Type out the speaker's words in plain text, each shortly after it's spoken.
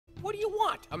What do you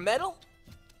want? A medal?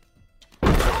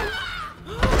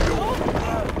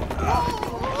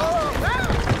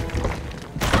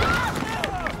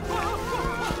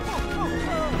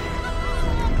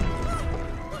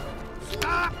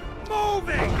 Stop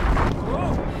moving!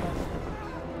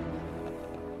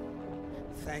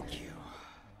 Thank you.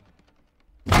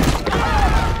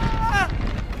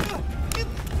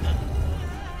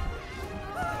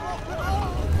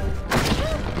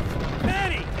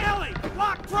 Manny! Ellie!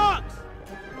 Lock trunks!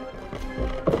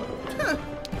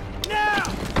 Now!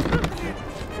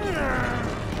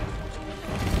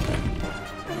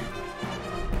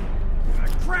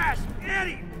 Crash!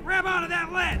 Eddie! Grab onto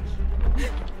that ledge!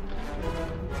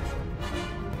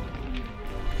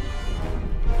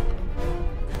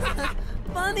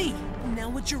 Funny! Now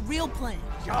what's your real plan?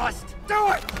 Just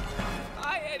do it!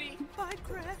 Bye, Eddie. Bye,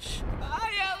 Crash.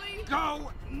 Bye, Ellie.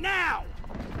 Go now!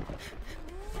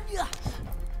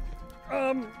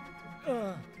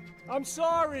 I'm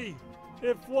sorry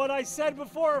if what I said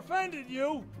before offended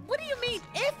you. What do you mean,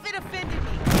 if it offended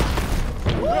me?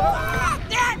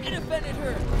 That it offended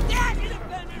her. That it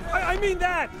offended her. I mean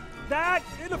that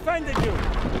it offended you.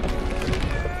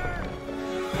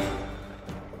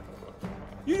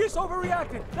 You just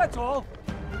overreacted, that's all.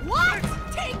 What?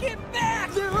 Take it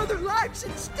back! There are other lives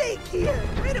at stake here!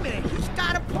 Wait a minute, he's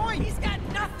got a point! He's got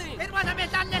nothing. It was a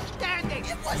misunderstanding!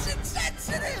 It was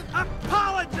insensitive!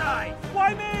 Apologize!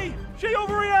 Why me? She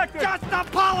overreacted. Just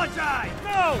apologize!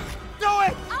 No! Do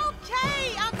it!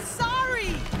 Okay, I'm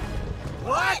sorry!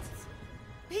 What?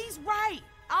 He's right.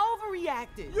 I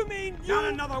overreacted. You mean you... Not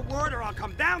another word or I'll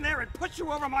come down there and push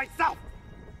you over myself!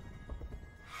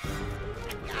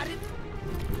 Got it!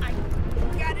 I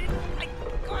got it! I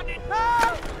got it!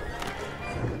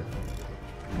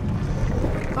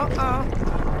 Uh-oh.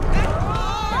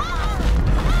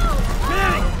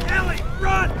 Manny! Ellie!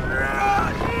 Run!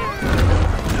 Run!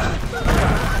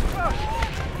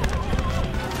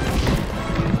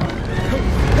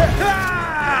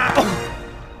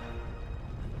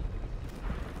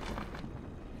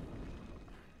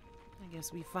 I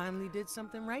guess we finally did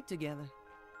something right together.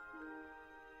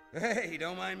 Hey,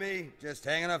 don't mind me. Just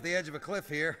hanging off the edge of a cliff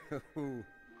here.